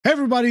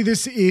everybody,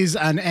 this is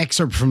an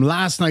excerpt from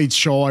last night's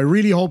show. I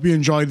really hope you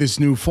enjoyed this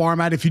new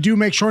format. If you do,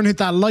 make sure and hit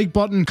that like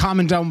button,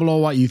 comment down below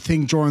what you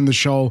think during the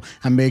show,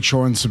 and make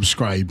sure and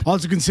subscribe.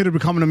 Also consider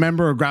becoming a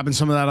member or grabbing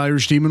some of that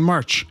Irish Demon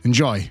merch.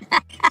 Enjoy.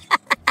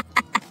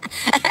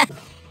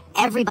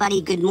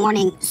 Everybody, good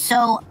morning.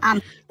 So,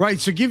 Right,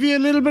 so give you a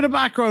little bit of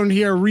background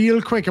here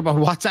real quick about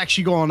what's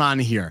actually going on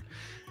here.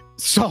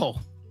 So,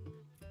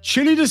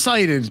 Chili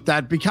decided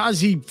that because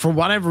he, for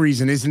whatever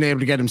reason, isn't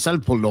able to get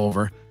himself pulled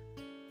over,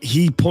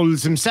 he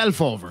pulls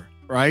himself over,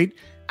 right?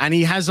 And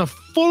he has a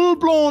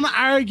full-blown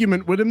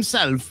argument with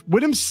himself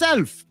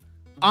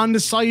on the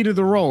side of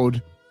the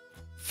road.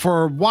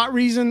 For what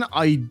reason,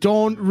 I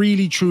don't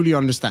really truly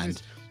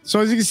understand.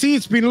 So as you can see,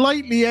 it's been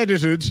lightly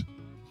edited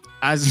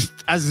as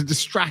a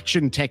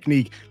distraction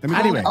technique.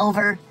 Anyway,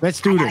 over.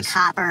 Let's do this. I got a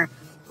copper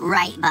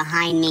right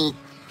behind me.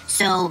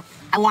 So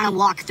I want to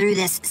walk through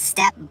this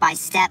step by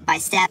step by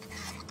step.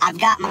 I've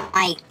got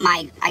my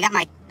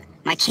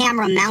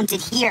camera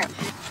mounted here.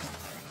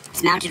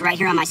 It's mounted right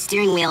here on my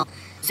steering wheel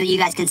so you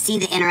guys can see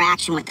the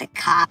interaction with the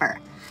copper.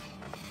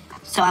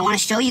 So I want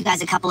to show you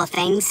guys a couple of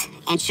things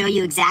and show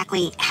you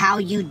exactly how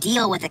you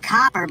deal with the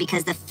copper,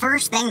 because the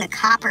first thing the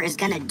copper is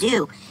going to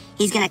do,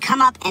 he's going to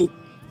come up and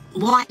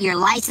want your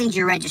license,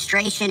 your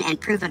registration, and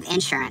proof of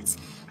insurance.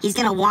 He's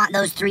going to want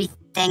those three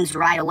things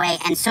right away.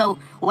 And so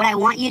what I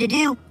want you to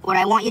do,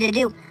 I want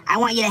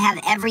you to have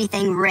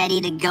everything ready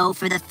to go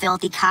for the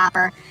filthy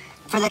copper.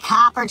 For the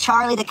copper,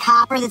 Charlie, the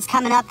copper that's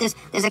coming up, there's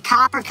a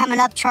copper coming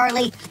up,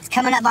 Charlie. It's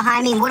coming up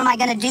behind me. And what am I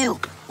going to do?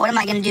 What am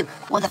I going to do?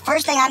 Well, the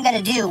first thing I'm going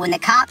to do when the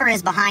copper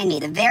is behind me,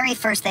 the very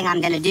first thing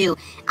I'm going to do,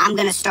 I'm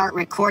going to start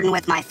recording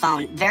with my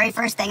phone. Very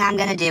first thing I'm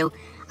going to do,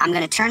 I'm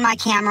going to turn my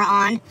camera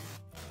on,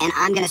 and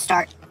I'm going to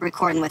start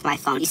recording with my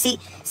phone. You see,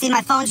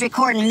 my phone's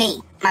recording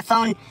me. My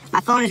phone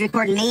is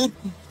recording me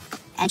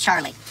and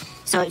Charlie.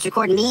 So it's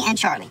recording me and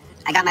Charlie.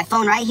 I got my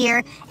phone right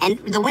here, and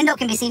the window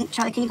can be seen.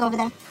 Charlie, can you go over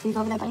there? Can you go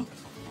over there, buddy?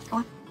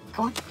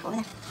 Go on, go over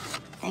there.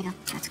 There you go.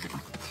 That's a good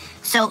one.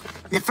 So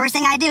the first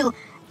thing I do,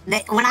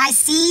 when I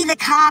see the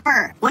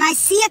copper, as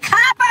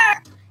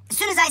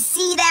soon as I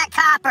see that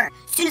copper,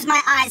 as soon as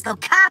my eyes go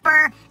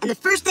copper, and the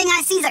first thing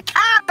I see is a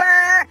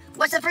copper,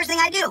 what's the first thing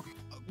I do?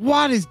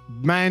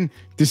 Man,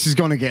 this is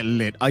going to get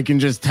lit. I can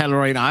just tell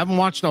right now. I haven't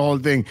watched the whole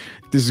thing.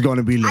 This is going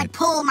to be lit. I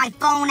pull my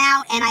phone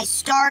out and I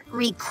start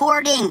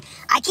recording.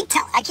 I keep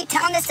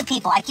telling this to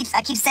people. I keep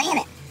saying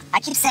it.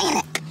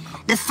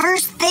 The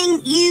first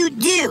thing you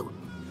do,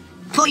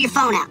 pull your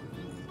phone out.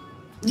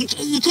 You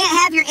can't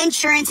have your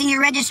insurance and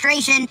your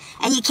registration,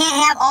 and you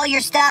can't have all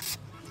your stuff.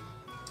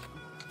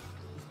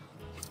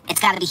 It's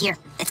got to be here.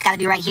 It's got to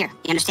be right here.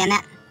 You understand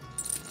that?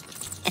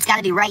 It's got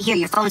to be right here.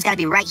 Your phone's got to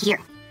be right here.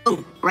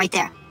 Boom, right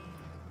there.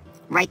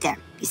 Right there.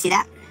 You see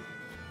that?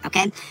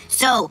 Okay.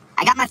 So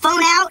I got my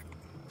phone out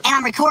and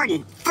I'm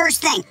recording.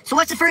 First thing. So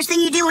what's the first thing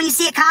you do when you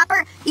see a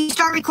copper? You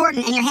start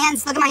recording, and your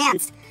hands, look at my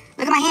hands.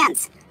 Look at my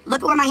hands.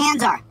 Look at where my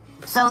hands are.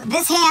 So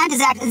this hand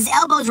is his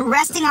elbow's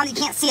resting on. You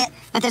can't see it,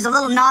 but there's a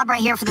little knob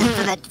right here for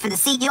the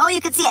seat.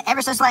 You can see it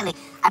ever so slightly.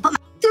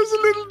 There's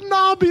a little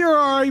knob here,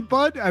 all right,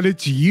 bud, and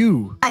it's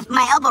you.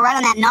 My elbow right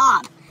on that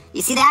knob.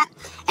 You see that?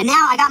 And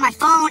now I got my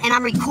phone and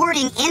I'm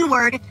recording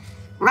inward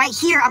right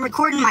here. I'm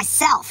recording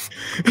myself.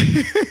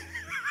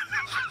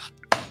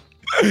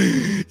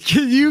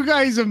 Can you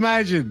guys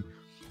imagine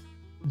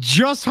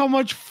just how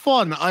much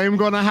fun I am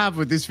going to have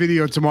with this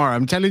video tomorrow?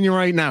 I'm telling you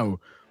right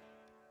now.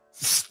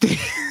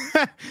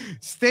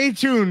 Stay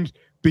tuned,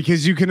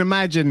 because you can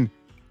imagine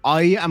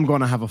I am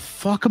going to have a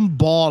fucking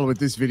ball with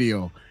this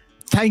video.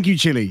 Thank you,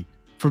 Chili,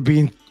 for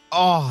being...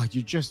 Oh,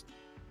 you just...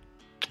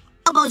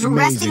 Elbow's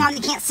resting on.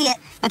 You can't see it,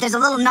 but there's a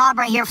little knob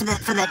right here for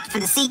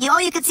the seat.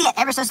 You can see it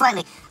ever so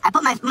slightly. I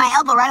put my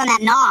elbow right on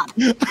that knob.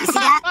 You see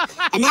that?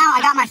 And now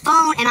I got my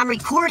phone and I'm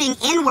recording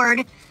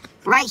inward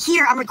right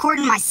here. I'm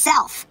recording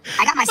myself.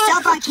 I got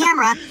myself on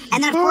camera,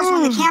 and then of course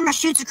when the camera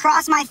shoots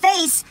across my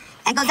face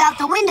and goes out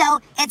the window,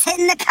 it's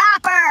hitting the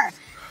copper.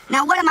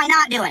 Now what am I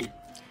not doing?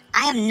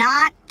 I am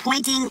not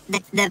pointing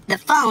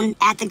the phone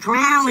at the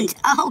ground.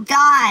 Oh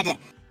God.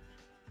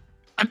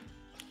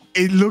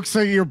 It looks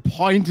like you're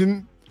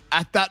pointing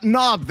at that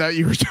knob that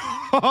you were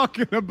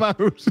talking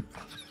about.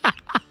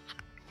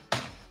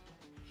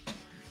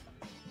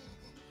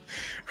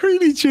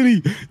 Really,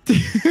 Chili,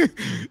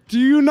 do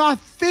you not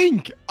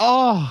think?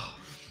 Oh,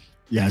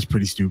 yeah, it's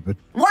pretty stupid.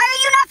 Why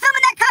are you not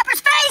filming that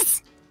copper's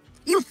face?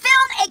 You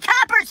film a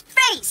copper's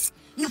face.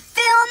 You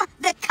film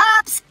the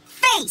cop's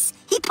face.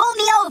 He pulled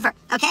me over,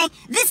 okay?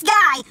 This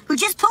guy who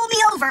just pulled me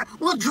over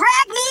will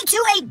drag me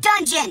to a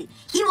dungeon.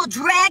 He will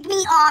drag me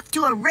off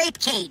to a rape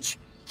cage.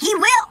 He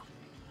will.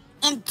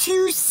 In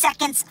 2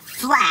 seconds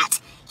flat,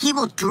 he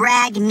will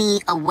drag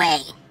me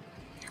away.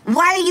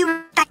 Why are you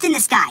respecting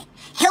this guy?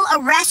 He'll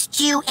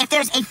arrest you if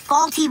there's a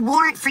faulty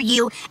warrant for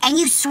you, and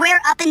you swear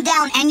up and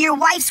down, and your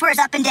wife swears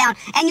up and down,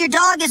 and your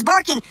dog is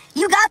barking.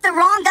 You got the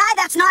wrong guy.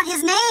 That's not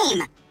his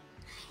name.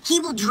 He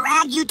will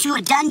drag you to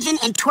a dungeon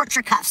in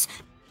torture cuffs.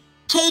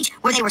 Cage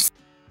where they will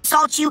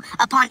assault you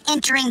upon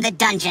entering the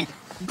dungeon.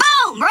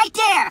 Boom! Right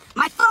there.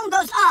 My phone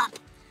goes up.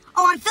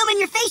 Oh, I'm filming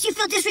your face, you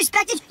feel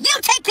disrespected?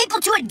 You take people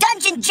to a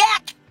dungeon,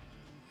 Jack!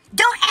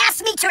 Don't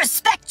ask me to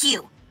respect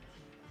you!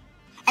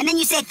 And then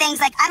you say things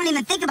like, I don't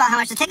even think about how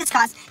much the tickets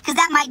cost, because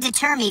that might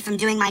deter me from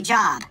doing my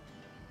job.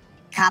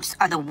 Cops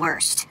are the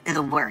worst. They're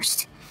the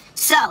worst.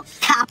 So,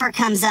 copper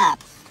comes up.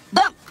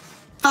 Boom!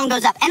 Phone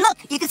goes up. And look,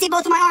 you can see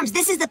both of my arms.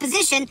 This is the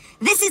position.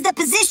 This is the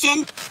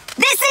position.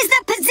 This is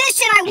the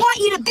position I want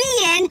you to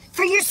be in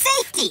for your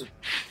safety.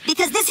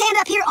 Because this hand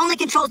up here only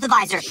controls the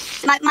visor.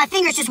 My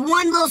finger's just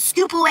one little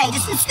scoop away.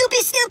 Just a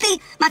scoopy.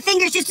 My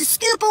finger's just a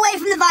scoop away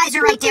from the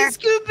visor right there.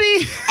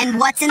 Scoopy. And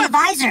what's in the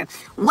visor?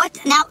 What?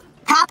 Now,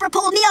 copper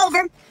pulled me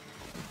over.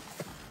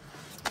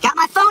 Got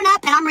my phone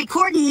up and I'm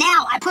recording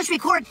now. I push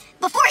record.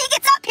 Before he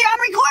gets up here, I'm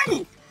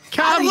recording.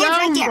 Calm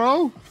down, right,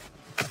 bro.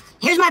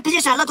 Here's my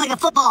position. I look like a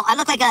football. I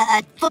look like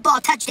a football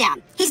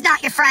touchdown. He's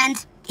not your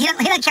friend. He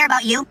doesn't care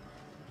about you.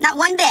 Not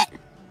one bit.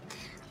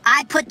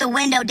 I put the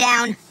window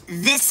down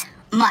this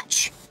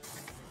much.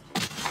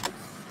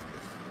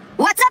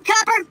 What's up,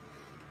 copper?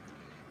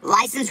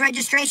 License,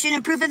 registration,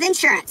 and proof of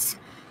insurance.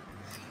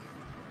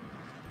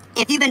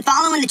 If you've been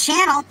following the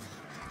channel,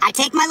 I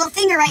take my little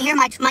finger right here,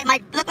 look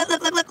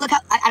how,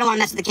 I don't want to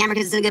mess with the camera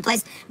because it's in a good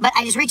place, but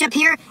I just reach up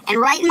here, and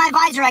right in my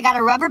visor, I got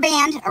a rubber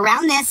band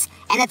around this,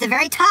 and at the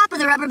very top of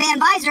the rubber band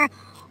visor,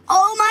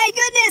 oh my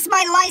goodness,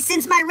 my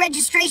license, my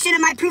registration,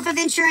 and my proof of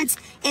insurance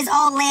is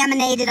all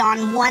laminated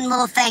on one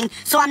little thing,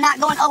 so I'm not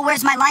going, oh,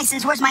 where's my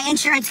license, where's my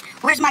insurance,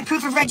 where's my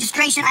proof of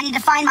registration, I need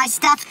to find my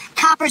stuff,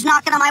 Copper's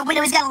knocking on my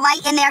window, he's got a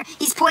light in there,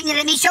 he's pointing it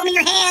at me, show me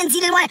your hands, he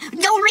didn't want to,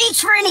 don't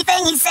reach for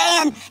anything, he's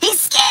saying, he's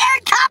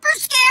scared,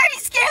 Copper's scared,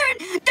 he's scared,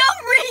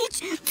 don't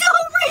reach, I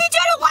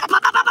don't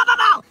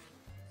want to,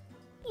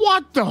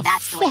 What the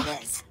That's fuck? the way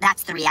it is,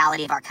 that's the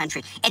reality of our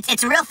country,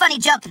 it's a real funny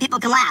joke that people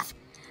can laugh,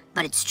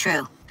 but it's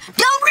true.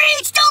 Don't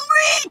reach!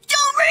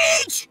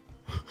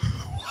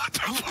 What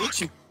the I ain't fuck?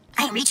 reaching.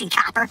 I ain't reaching,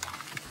 Copper.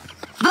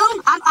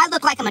 Boom! I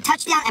look like I'm a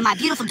touchdown, and my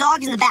beautiful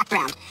dog's in the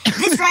background.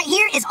 This right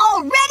here is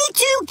all ready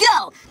to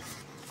go.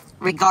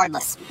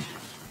 Regardless,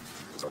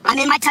 I'm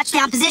in my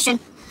touchdown position.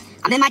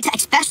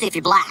 Especially if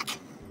you're black.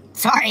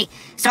 Sorry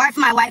for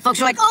my white folks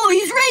who are like, oh,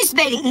 he's race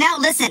baiting. No,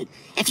 listen.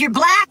 If you're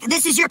black,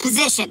 this is your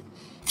position.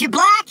 If you're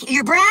black,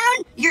 you're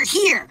brown, you're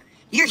here.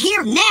 You're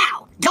here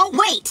now. Don't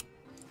wait.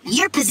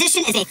 Your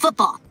position is a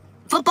football.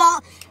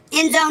 Football,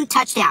 end zone,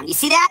 touchdown. You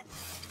see that?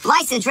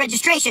 License,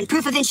 registration,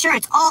 proof of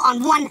insurance, all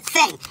on one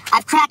thing.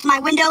 I've cracked my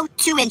window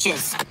 2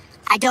 inches.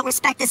 I don't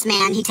respect this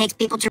man. He takes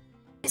people to...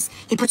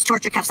 He puts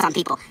torture cuffs on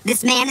people.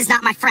 This man is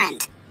not my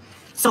friend.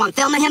 So I'm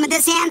filming him with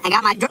this hand. I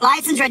got my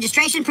license,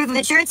 registration, proof of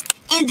insurance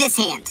in this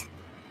hand.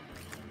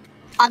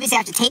 Obviously, I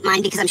have to tape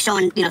mine because I'm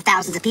showing,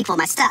 thousands of people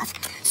my stuff.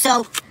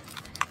 So,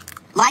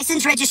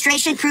 license,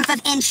 registration, proof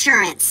of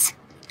insurance.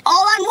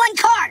 All on one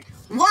card.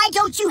 Why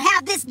don't you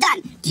have this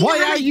done? Do you Why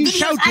know how are many you videos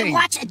shouting? I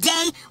watch a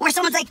day where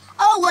someone's like,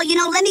 oh, well,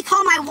 let me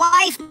call my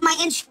wife, my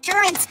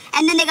insurance,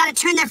 and then they got to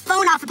turn their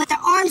phone off and put their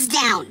arms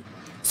down.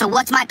 So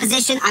what's my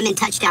position? I'm in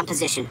touchdown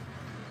position.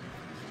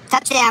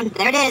 Touchdown.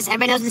 There it is.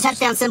 Everybody knows what the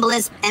touchdown symbol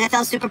is.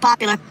 NFL's super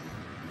popular.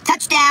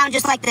 Touchdown,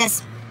 just like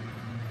this.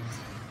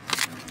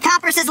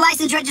 Copper says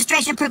license,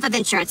 registration, proof of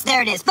insurance.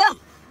 There it is. Boom.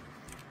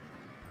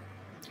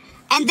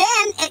 And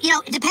then,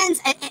 it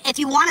depends if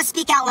you want to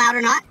speak out loud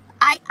or not.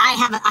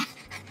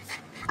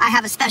 I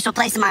have a special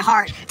place in my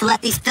heart to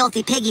let these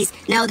filthy piggies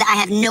know that I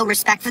have no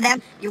respect for them.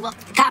 You're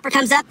welcome. Copper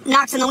comes up,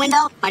 knocks on the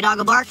window. My dog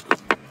will bark.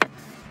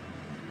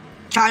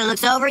 Charlie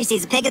looks over. He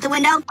sees a pig at the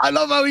window. I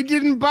love how he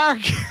didn't bark.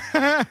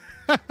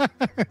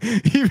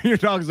 Even your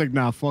dog's like,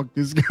 nah, fuck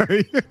this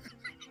guy.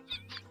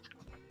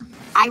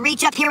 I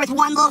reach up here with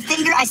one little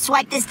finger. I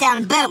swipe this down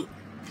and boom.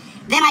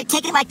 Then I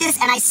take it like this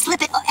and I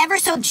slip it ever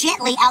so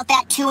gently out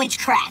that 2-inch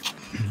crack.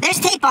 There's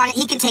tape on it.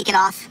 He can take it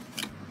off.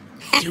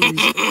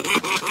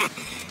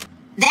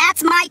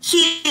 That's my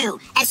cue.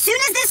 As soon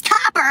as this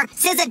copper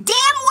says a damn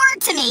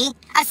word to me,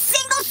 a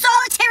single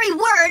solitary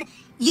word,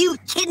 you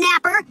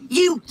kidnapper,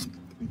 you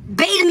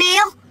beta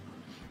male.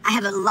 I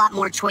have a lot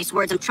more choice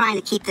words. I'm trying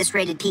to keep this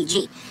rated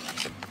PG.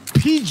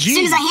 PG. As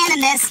soon as I hand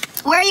him this,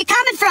 where are you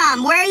coming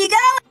from? Where are you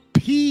going?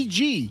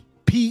 PG.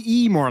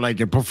 PE more like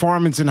it.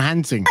 Performance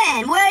enhancing.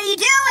 What are you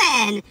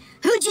doing?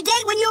 Who'd you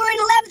date when you were in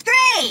 11th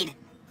grade?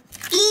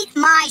 Eat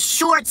my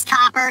shorts,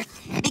 Copper.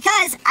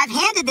 Because I've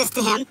handed this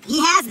to him.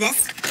 He has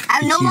this.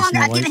 I've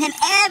given him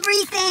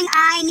everything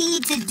I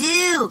need to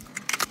do.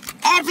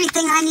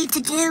 Everything I need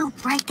to do.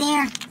 Right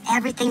there.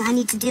 Everything I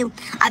need to do.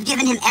 I've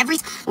given him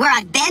where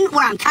I've been,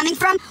 where I'm coming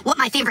from, what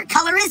my favorite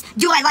color is.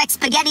 Do I like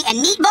spaghetti and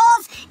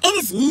meatballs? It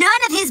is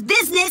none of his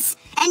business.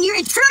 And you're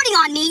intruding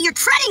on me. You're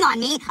treading on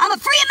me. I'm a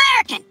free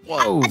American.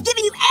 Whoa. I've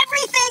given you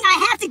everything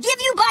I have to give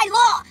you by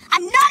law.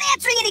 I'm not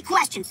answering any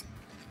questions.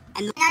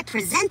 And the way I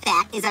present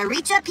that is I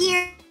reach up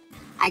here,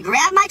 I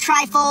grab my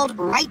trifold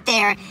right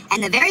there,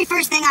 and the very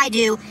first thing I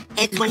do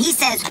is when he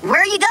says,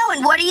 where are you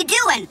going? What are you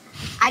doing?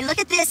 I look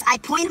at this, I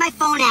point my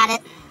phone at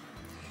it,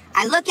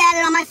 I look at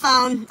it on my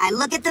phone, I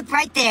look at the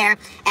right there,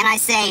 and I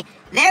say,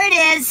 there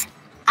it is,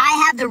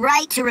 I have the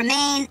right to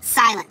remain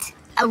silent.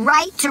 A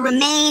right to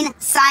remain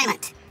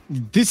silent.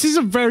 This is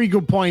a very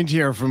good point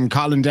here from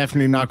Colin,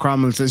 definitely not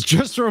Cromwell. Says,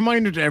 just a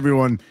reminder to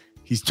everyone,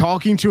 he's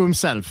talking to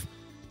himself.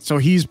 So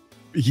he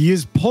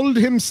has pulled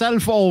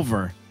himself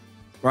over,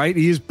 right?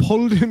 He has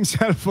pulled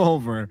himself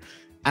over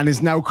and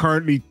is now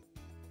currently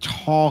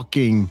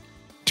talking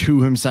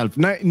to himself.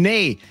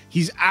 Nay,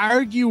 he's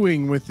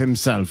arguing with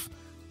himself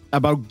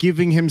about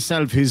giving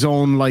himself his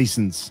own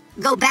license.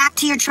 Go back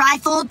to your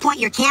trifold, point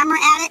your camera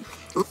at it.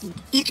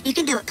 You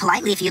can do it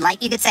politely if you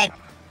like. You could say,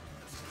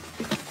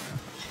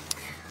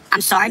 I'm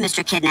sorry,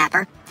 Mr.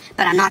 Kidnapper,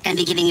 but I'm not going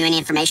to be giving you any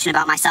information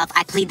about myself.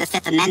 I plead the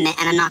Fifth Amendment,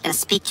 and I'm not going to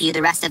speak to you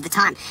the rest of the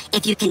time.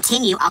 If you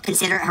continue, I'll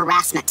consider it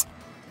harassment.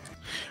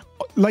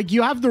 Like,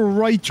 you have the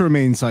right to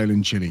remain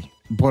silent, Chili.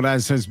 But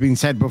as has been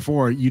said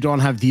before, you don't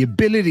have the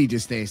ability to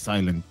stay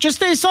silent. Just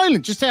stay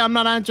silent. Just say, I'm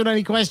not answering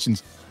any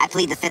questions. I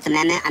plead the Fifth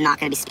Amendment. I'm not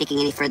going to be speaking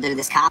any further to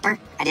this copper.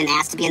 I didn't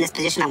ask to be in this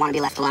position. I want to be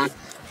left alone.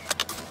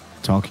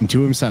 Talking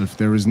to himself.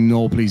 There is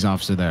no police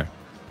officer there.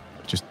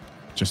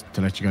 Just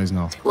to let you guys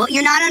know. Well,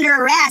 you're not under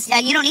arrest.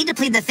 You don't need to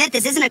plead the Fifth.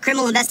 This isn't a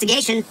criminal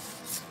investigation.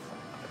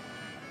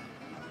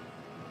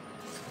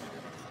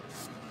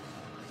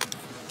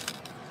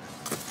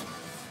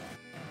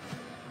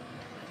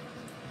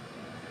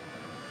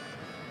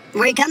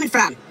 Where are you coming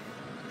from?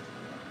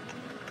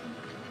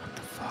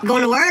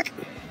 Going to work?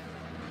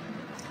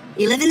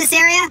 You live in this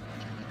area?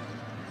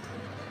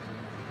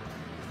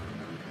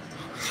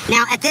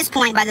 Now, at this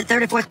point, by the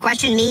third or fourth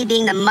question, me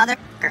being the mother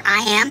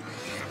I am,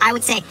 I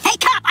would say, hey,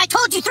 cop, I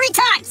told you 3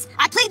 times.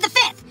 I plead the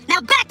Fifth.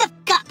 Now back the f***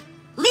 up.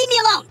 Leave me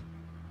alone.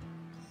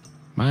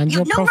 Mind you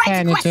have no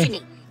right to question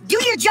me. Do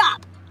your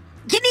job.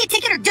 Give me a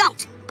ticket or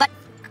don't. But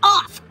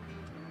off.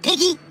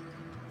 Piggy.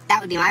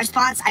 That would be my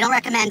response. I don't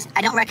recommend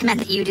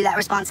that you do that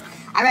response.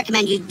 I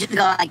recommend you just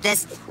go like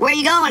this. Where are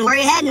you going? Where are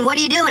you heading? What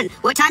are you doing?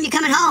 What time are you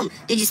coming home?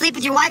 Did you sleep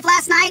with your wife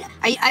last night?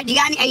 Are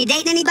you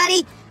dating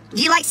anybody?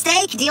 Do you like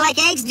steak? Do you like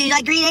eggs? Do you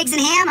like green eggs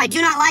and ham? I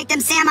do not like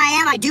them, Sam.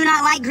 I do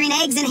not like green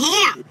eggs and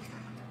ham.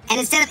 And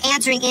instead of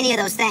answering any of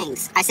those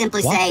things, I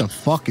simply say, what the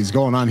fuck is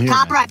going on here?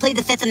 Copper, I plead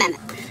the Fifth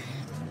Amendment.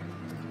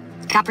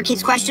 Copper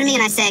keeps questioning me,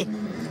 and I say,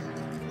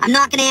 I'm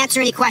not going to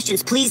answer any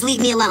questions. Please leave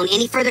me alone.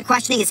 Any further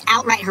questioning is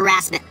outright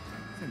harassment.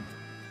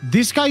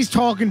 This guy's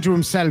talking to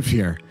himself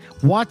here.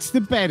 What's the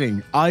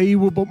betting? I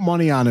will put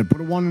money on it. Put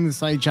a 1 in the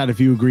side chat if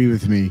you agree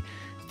with me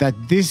that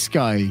this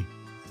guy,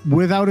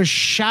 without a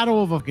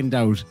shadow of fucking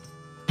doubt,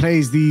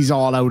 plays these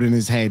all out in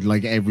his head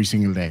like every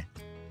single day.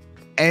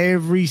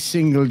 Every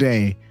single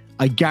day.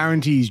 I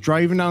guarantee he's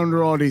driving down the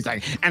road. He's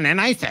like, and then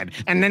I said,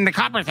 and then the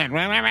copper said,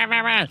 rah, rah, rah, rah,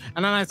 rah.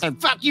 And then I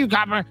said, fuck you,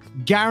 copper.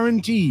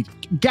 Guaranteed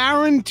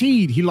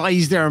he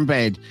lies there in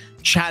bed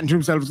chatting to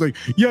himself. It's like,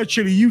 yeah,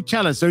 Chili, you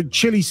tell us. So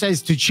Chili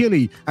says to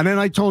Chili, and then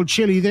I told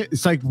Chili that.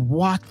 It's like,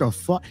 what the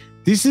fuck?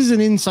 This is an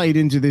insight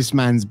into this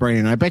man's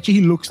brain. I bet you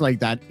he looks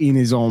like that in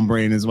his own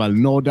brain as well.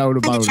 No doubt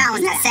about it.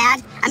 Isn't that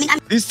sad? I mean,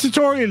 this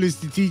tutorial is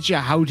to teach you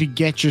how to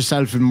get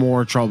yourself in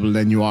more trouble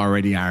than you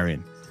already are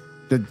in.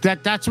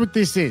 That's what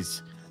this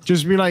is.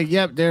 Just be like,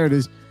 yep, there it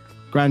is.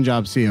 Grand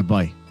job, see ya,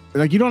 bye.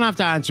 Like, you don't have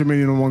to answer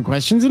 1,000,001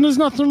 questions, and there's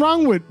nothing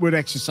wrong with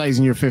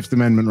exercising your Fifth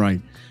Amendment right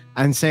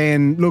and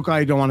saying, look,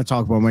 I don't want to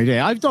talk about my day.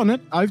 I've done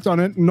it,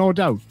 no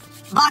doubt.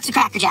 Box of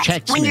Cracker Jacks.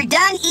 Text when me. you're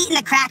done eating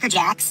the Cracker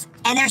Jacks,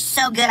 and they're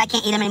so good, I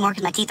can't eat them anymore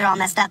because my teeth are all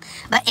messed up.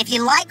 But if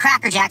you like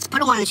Cracker Jacks,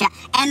 put a 1 in the chat.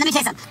 And let me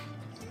tell you something.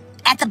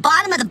 At the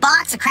bottom of the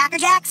box of Cracker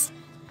Jacks,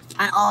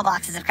 on all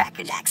boxes of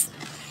Cracker Jacks,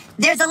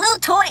 there's a little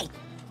toy.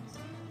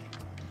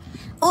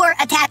 Or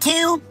a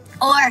tattoo,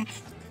 or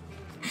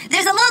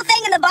there's a little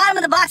thing in the bottom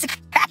of the box of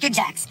Cracker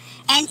Jacks,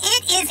 and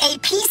it is a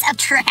piece of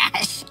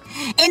trash.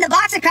 In the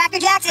box of Cracker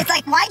Jacks, it's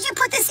like, why'd you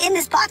put this in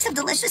this box of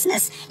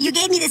deliciousness? You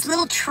gave me this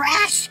little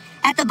trash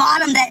at the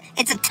bottom that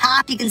it's a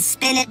top, you can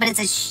spin it, but it's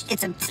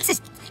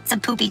a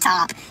poopy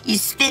top. You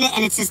spin it,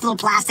 and it's this little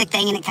plastic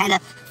thing, and it kind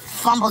of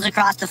fumbles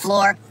across the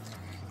floor.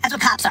 That's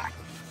what cops are.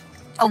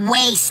 A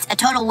waste, a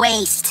total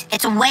waste.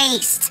 It's a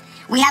waste.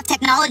 We have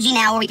technology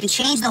now where we can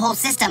change the whole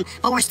system,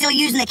 but we're still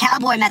using the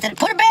cowboy method.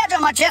 Put a badge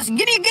on my chest and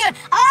give me a gun.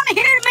 I'm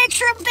here to make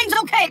sure everything's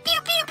okay. Pew,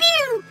 pew,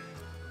 pew.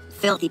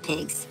 Filthy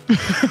pigs.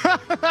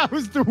 That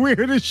was the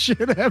weirdest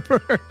shit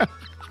ever.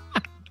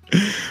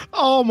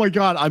 Oh my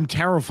God. I'm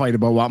terrified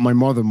about what my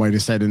mother might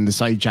have said in the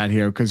side chat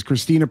here, because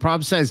Christina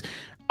Prob says,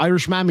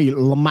 Irish mammy,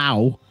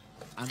 Lamau.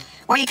 Where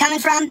are you coming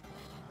from?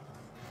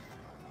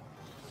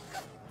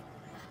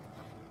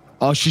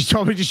 Oh, she's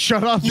told me to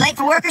shut up. You late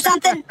for work or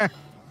something?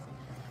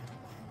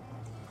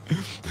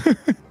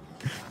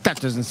 That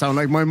doesn't sound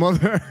like my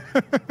mother.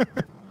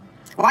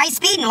 Why are you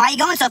speeding? Why are you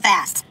going so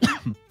fast?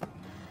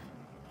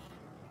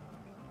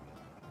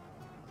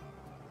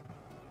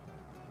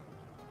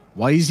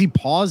 Why is he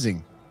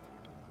pausing?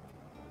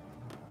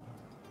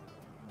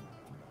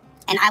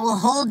 And I will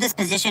hold this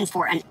position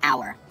for an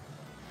hour.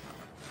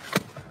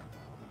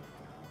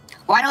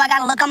 Why do I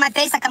gotta look on my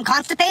face like I'm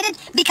constipated?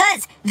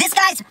 Because this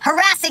guy's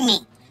harassing me.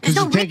 Because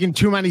you're taking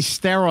too many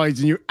steroids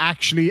and you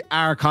actually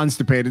are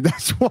constipated.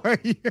 That's why.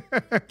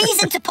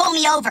 Reason to pull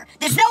me over.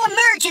 There's no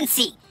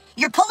emergency.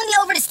 You're pulling me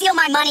over to steal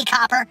my money,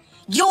 copper.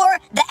 You're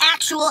the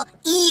actual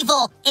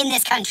evil in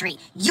this country.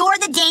 You're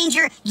the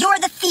danger. You're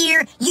the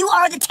fear. You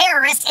are the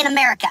terrorist in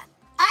America.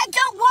 I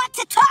don't want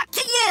to talk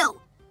to you.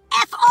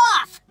 F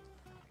off.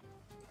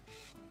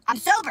 I'm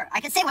sober. I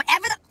can say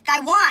whatever I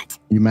want.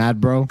 You mad,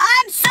 bro?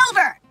 I'm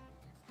sober.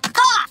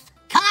 Cough,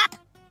 cop.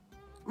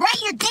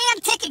 Write your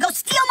damn ticket. Go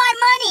steal my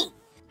money.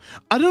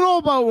 I don't know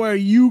about where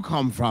you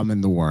come from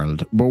in the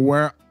world, but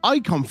where I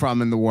come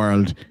from in the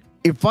world,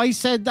 if I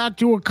said that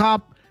to a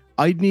cop,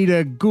 I'd need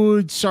a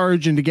good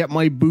surgeon to get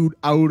my boot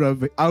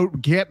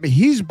get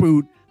his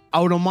boot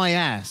out of my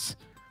ass.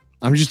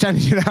 I'm just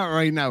telling you that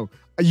right now.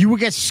 You would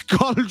get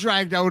skull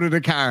dragged out of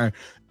the car,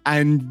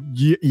 and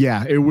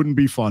yeah, it wouldn't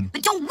be fun.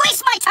 But don't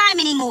waste my time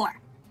anymore.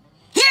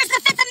 Here's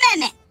the Fifth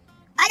Amendment.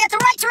 I got the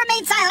right to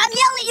remain silent. I'm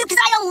yelling at you because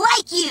I don't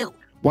like you.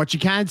 What you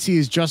can't see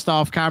is just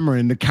off camera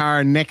in the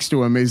car next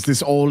to him is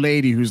this old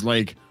lady who's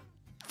like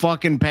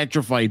fucking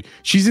petrified.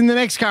 She's in the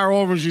next car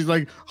over. She's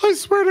like, I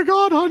swear to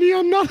God, honey,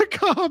 I'm not a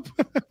cop.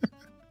 Get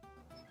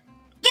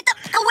the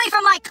fuck away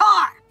from my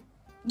car.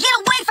 Get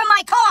away from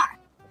my car.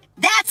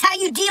 That's how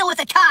you deal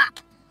with a cop.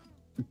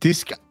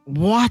 This guy,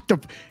 what the...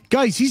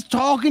 Guys, he's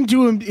talking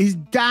to him, his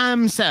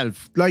damn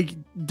self. Like,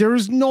 there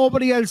is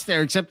nobody else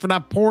there except for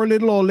that poor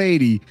little old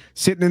lady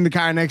sitting in the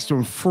car next to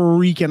him,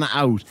 freaking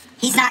out.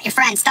 He's not your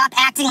friend. Stop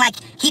acting like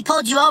he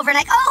pulled you over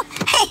like, oh,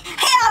 hey,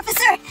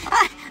 officer,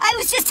 I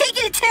was just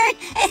taking a turn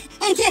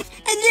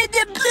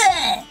and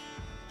blah.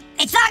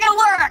 It's not gonna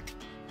work.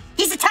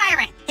 He's a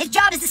tyrant. His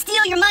job is to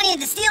steal your money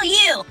and to steal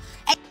you.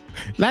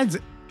 Lads,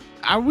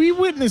 are we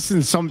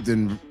witnessing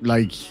something?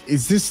 Like,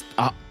 is this...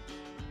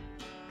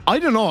 I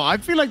don't know. I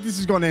feel like this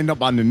is going to end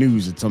up on the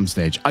news at some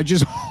stage. I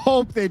just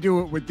hope they do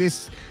it with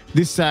this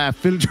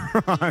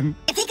filter on.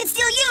 If he can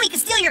steal you, he can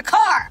steal your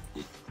car.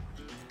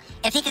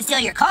 If he can steal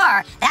your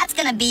car, that's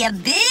going to be a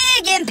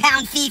big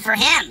impound fee for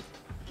him.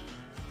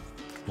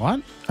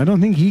 What? I don't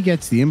think he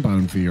gets the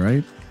impound fee,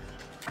 right?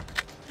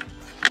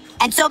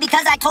 And so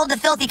because I told the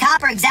filthy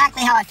copper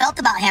exactly how I felt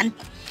about him,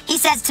 he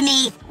says to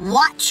me,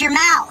 watch your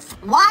mouth.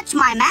 Watch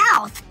my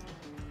mouth?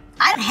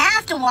 I don't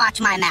have to watch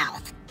my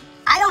mouth.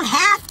 I don't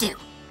have to.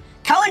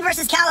 Cohen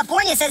versus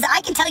California says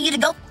I can tell you to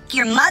go f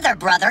your mother,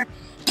 brother.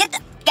 Get the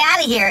f out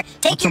of here.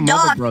 Take your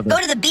dog,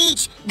 go to the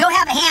beach, go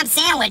have a ham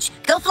sandwich,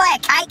 go fly a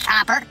kite,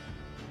 copper.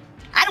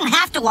 I don't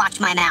have to watch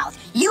my mouth.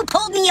 You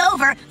pulled me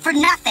over for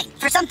nothing,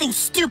 for something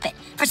stupid,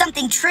 for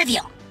something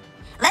trivial.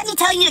 Let me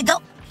tell you to go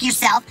f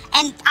yourself,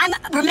 and I'm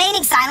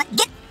remaining silent.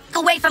 Get the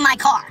f away from my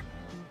car.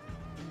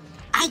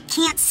 I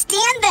can't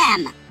stand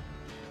them.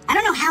 I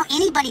don't know how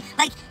anybody,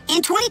 like,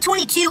 in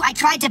 2022, I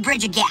tried to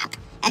bridge a gap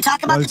and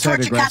talk about the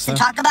torture cuffs and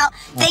talk about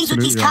things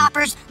with these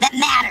coppers that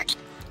mattered.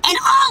 And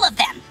all of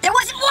them, there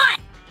wasn't one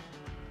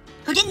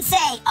who didn't say,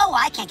 oh,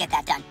 I can't get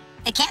that done.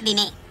 It can't be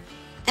me.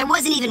 There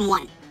wasn't even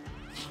one.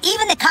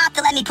 Even the cop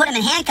that let me put him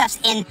in handcuffs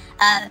in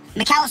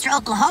McAllister,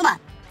 Oklahoma,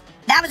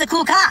 that was a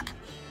cool cop.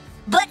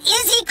 But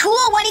is he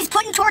cool when he's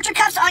putting torture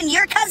cuffs on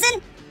your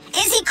cousin?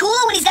 Is he cool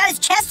when he's got his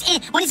chest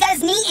in, when he's got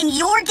his knee in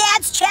your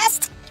dad's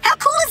chest? How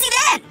cool is he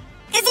then?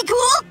 Is he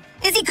cool?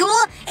 Is he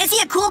cool? Is he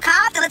a cool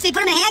cop that lets me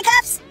put him in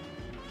handcuffs?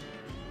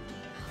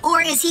 Or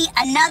is he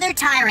another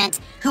tyrant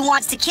who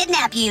wants to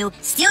kidnap you,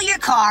 steal your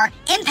car,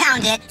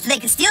 impound it so they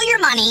can steal your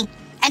money,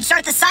 and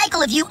start the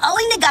cycle of you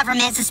owing the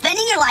government,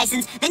 suspending your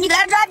license, then you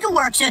gotta drive to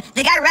work so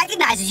the guy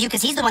recognizes you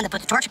because he's the one that put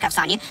the torture cuffs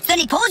on you, so then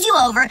he pulls you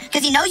over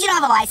because he knows you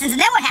don't have a license,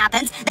 and then what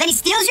happens? Then he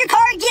steals your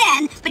car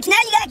again, but now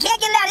you can't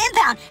get it out of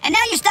impound, and now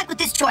you're stuck with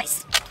this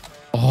choice.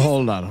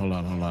 Hold on.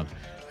 I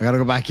gotta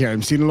go back here.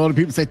 I'm seeing a lot of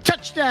people say,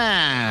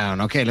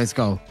 touchdown! Okay, let's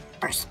go.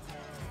 First.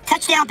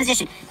 Touchdown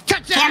position.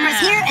 Touchdown! Camera's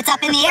here. It's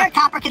up in the air.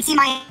 Copper can see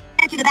my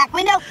hand through the back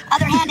window.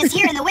 Other hand is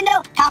here in the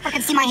window. Copper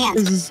can see my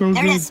hands. This is so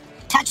there good. It is.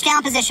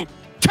 Touchdown position.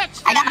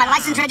 Touchdown! I got my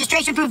license,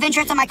 registration, proof of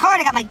insurance on my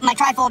card. I got my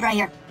trifold right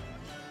here.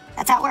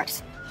 That's how it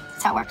works.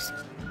 That's how it works.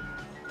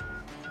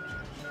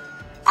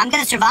 I'm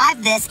going to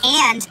survive this,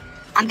 and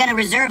I'm going to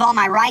reserve all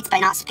my rights by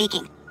not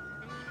speaking.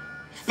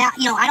 Now,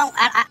 you know,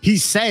 He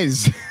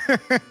says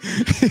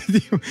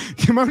the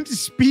amount of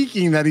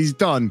speaking that he's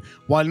done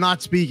while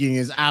not speaking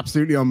is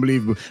absolutely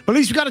unbelievable. But at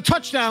least we got a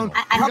touchdown.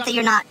 I hope that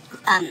you're not,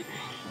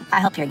 I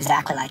hope you're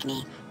exactly like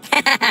me.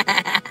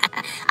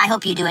 I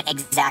hope you do it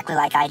exactly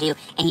like I do,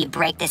 and you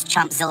break this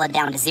chumpzilla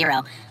down to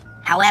zero.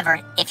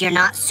 However, if you're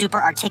not super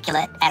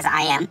articulate, as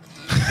I am,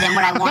 then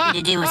what I want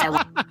you to do is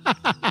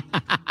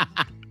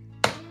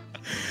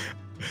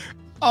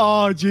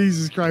Oh,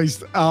 Jesus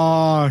Christ.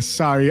 Oh,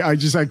 sorry. I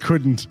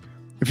couldn't.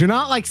 If you're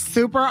not like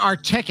super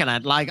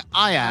articulate like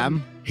I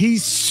am,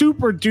 he's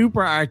super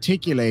duper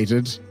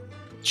articulated.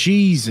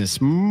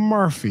 Jesus,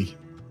 Murphy.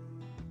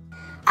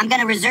 I'm going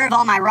to reserve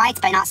all my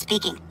rights by not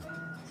speaking.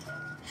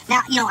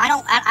 Now, you know,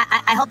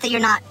 I hope that you're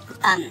not,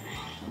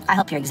 I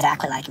hope you're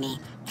exactly like me.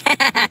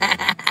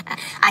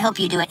 I hope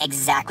you do it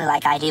exactly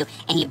like I do,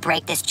 and you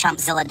break this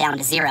chumpzilla down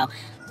to zero.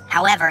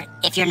 However,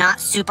 if you're not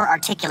super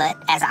articulate,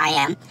 as I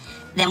am,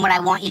 then what I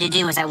want you to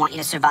do is I want you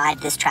to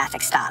survive this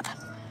traffic stop.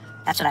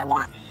 That's what I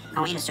want. I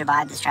want you to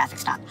survive this traffic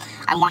stop.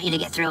 I want you to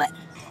get through it.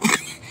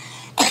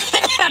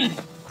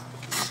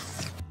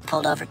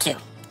 pulled over too.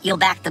 You'll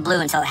back the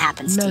blue until it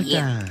happens to you.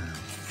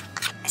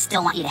 I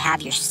still want you to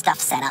have your stuff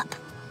set up.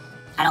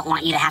 I don't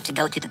want you to have to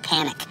go through the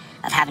panic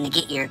of having to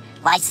get your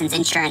license,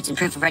 insurance, and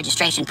proof of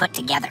registration put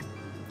together.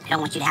 I don't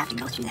want you to have to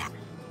go through that.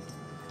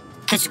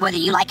 Because whether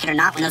you like it or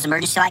not, when those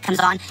emergency light comes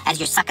on, as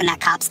you're sucking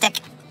that cop stick,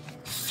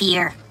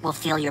 fear will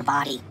fill your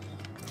body.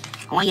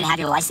 I want you to have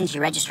your license,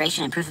 your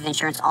registration, and proof of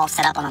insurance all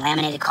set up on a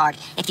laminated card.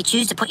 If you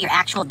choose to put your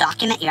actual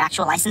document, your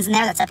actual license in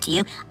there, that's up to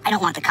you. I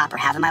don't want the copper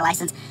having my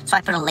license, so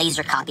I put a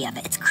laser copy of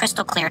it. It's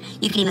crystal clear.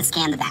 You can even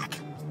scan the back.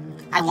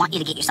 I want you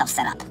to get yourself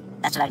set up.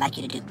 That's what I'd like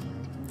you to do.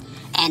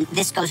 And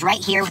this goes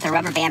right here with a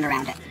rubber band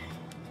around it.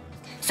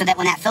 So that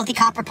when that filthy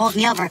copper pulls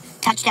me over,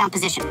 touchdown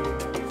position.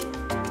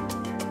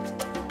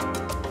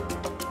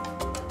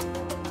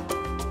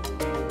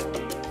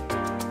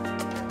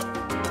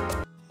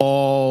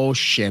 Oh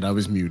shit, I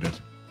was muted.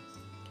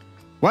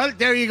 Well,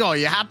 there you go.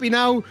 You happy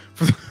now?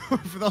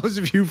 For those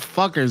of you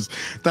fuckers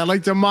that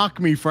like to mock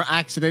me for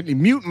accidentally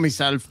muting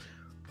myself,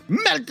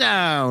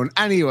 meltdown.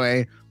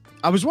 Anyway,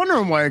 I was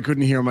wondering why I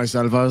couldn't hear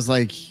myself. I was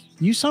like,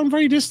 you sound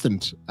very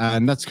distant.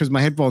 And that's because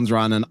my headphones were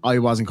on and I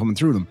wasn't coming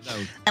through them.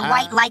 The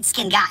white,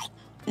 light-skinned guy.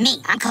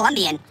 Me, I'm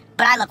Colombian,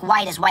 but I look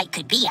white as white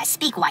could be. I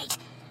speak white.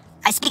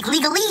 I speak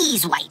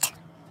legalese white.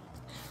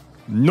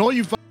 No,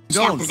 you fucking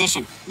don't.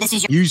 Position. This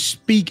is your... You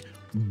speak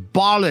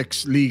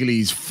bollocks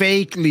legalese,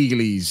 fake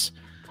legalese.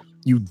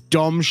 You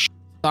dumb shit.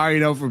 Sorry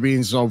though for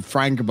being so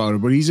frank about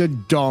it, but he's a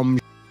dumb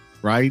shit,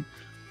 right?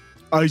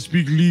 I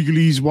speak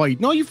legalese white.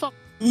 No, you fuck.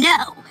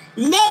 No.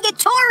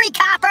 Negatory,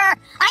 copper.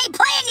 I ain't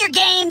playing your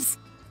games.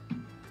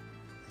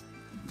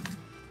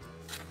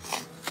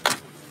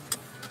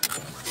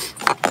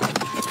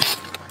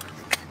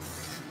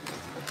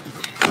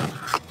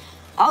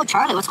 Oh,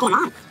 Charlie, what's going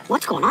on?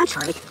 What's going on,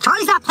 Charlie?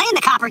 Charlie's not playing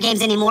the copper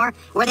games anymore.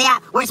 Where they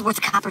at? Where's the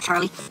copper,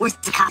 Charlie? Where's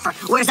the copper?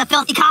 Where's the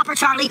filthy copper,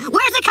 Charlie?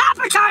 Where's the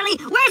copper, Charlie?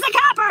 Where's the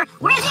copper?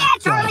 Where's he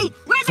at, Charlie?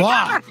 Where's the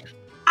copper?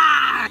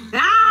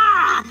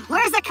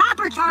 Where's the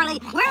copper, Charlie?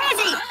 Where is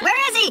he?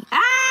 Where is he?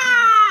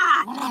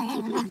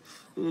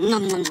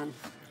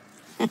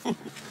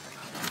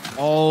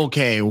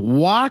 Okay,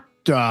 what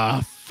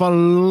the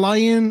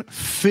flying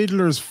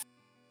fiddler's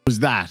was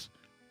that?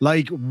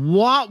 Like,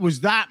 what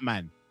was that,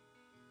 man?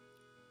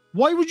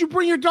 Why would you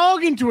bring your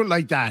dog into it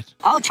like that?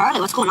 Oh, Charlie,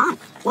 what's going on?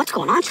 What's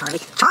going on, Charlie?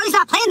 Charlie's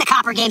not playing the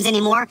copper games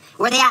anymore.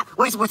 Where they at?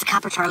 Where's the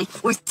copper, Charlie?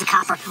 Where's the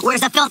copper?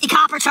 Where's the filthy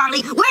copper,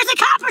 Charlie? Where's the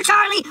copper,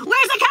 Charlie?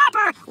 Where's the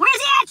copper?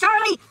 Where's he at,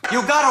 Charlie?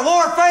 You got a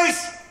war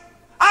face?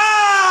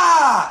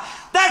 Ah!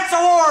 That's a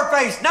war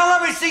face. Now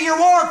let me see your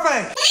war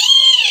face.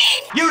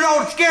 You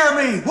don't scare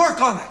me.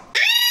 Work on it.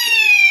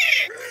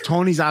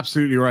 Tony's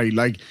absolutely right.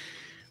 Like,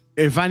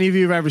 if any of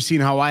you have ever seen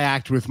how I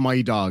act with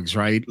my dogs,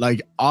 right?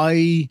 Like,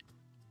 I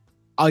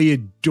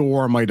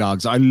adore my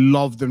dogs. I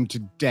love them to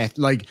death.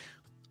 Like,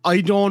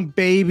 I don't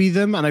baby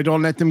them and I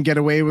don't let them get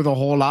away with a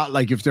whole lot.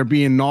 Like, if they're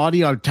being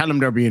naughty, I'll tell them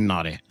they're being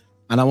naughty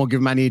and I won't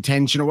give them any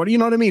attention or what. You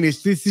know what I mean?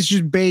 It's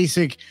just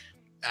basic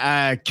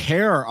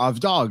care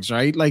of dogs,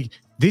 right? Like,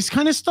 this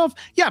kind of stuff.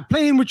 Yeah,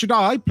 playing with your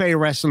dog. I play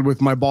wrestle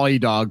with my boy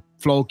dog,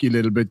 Floki, a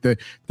little bit. The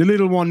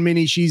little one,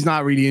 Minnie, she's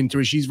not really into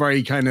it. She's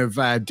very kind of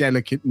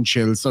delicate and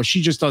chill, so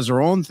she just does her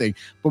own thing.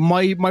 But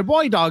my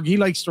boy dog, he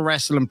likes to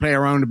wrestle and play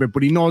around a bit,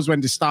 but he knows when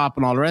to stop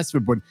and all the rest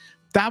of it. But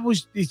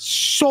it's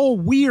so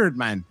weird,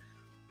 man.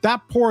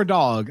 That poor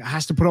dog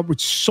has to put up with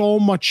so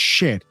much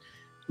shit.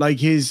 Like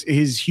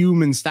his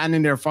human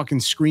standing there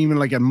fucking screaming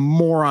like a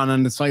moron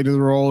on the side of the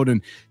road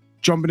and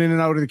jumping in and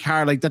out of the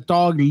car. Like, that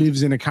dog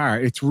lives in a car.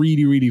 It's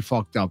really, really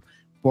fucked up.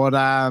 But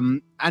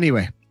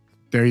anyway,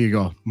 there you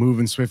go.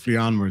 Moving swiftly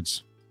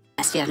onwards.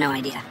 Yes, you have no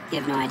idea.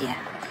 You have no idea.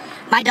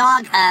 My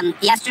dog,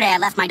 yesterday I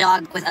left my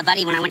dog with a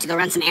buddy when I went to go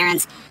run some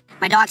errands.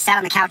 My dog sat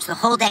on the couch the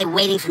whole day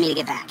waiting for me to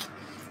get back.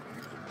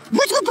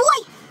 What's a good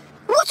boy?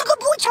 What's a good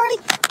boy, Charlie?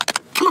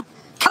 Come on.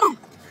 Come on.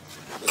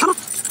 Come on.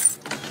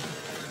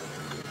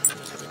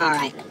 All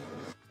right.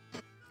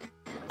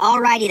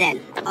 Alrighty then.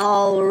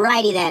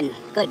 Alrighty then.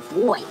 Good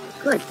boy.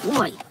 Good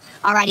boy.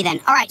 Alrighty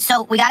then. All right,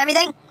 so we got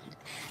everything?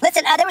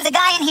 Listen, there was a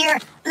guy in here.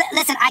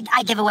 Listen,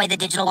 I give away the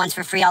digital ones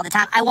for free all the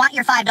time. I want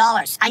your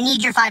 $5. I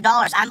need your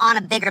 $5. I'm on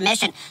a bigger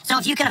mission. So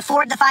if you can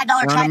afford the $5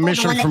 tripod,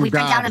 the one that we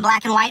print out in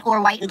black and white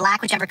or white and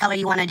black, whichever color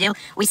you want to do,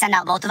 we send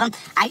out both of them.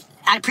 I'd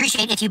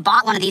appreciate if you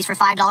bought one of these for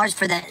 $5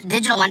 for the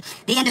digital one.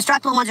 The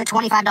indestructible ones are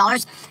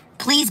 $25.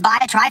 Please buy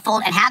a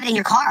trifold and have it in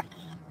your car.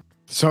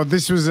 So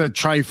this was a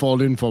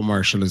trifold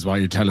infomercial is what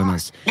you're telling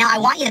us. Now, I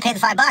want you to pay the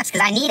 $5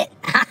 because I need it.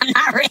 I'm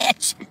not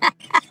rich.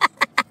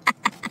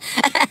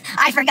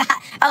 I forgot.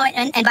 Oh,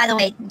 and by the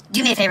way,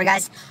 do me a favor,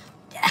 guys.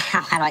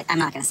 How do I'm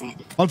not going to say it.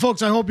 Well,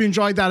 folks, I hope you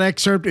enjoyed that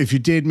excerpt. If you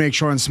did, make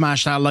sure and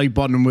smash that like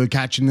button and we'll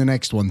catch you in the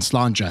next one.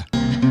 Sláinte.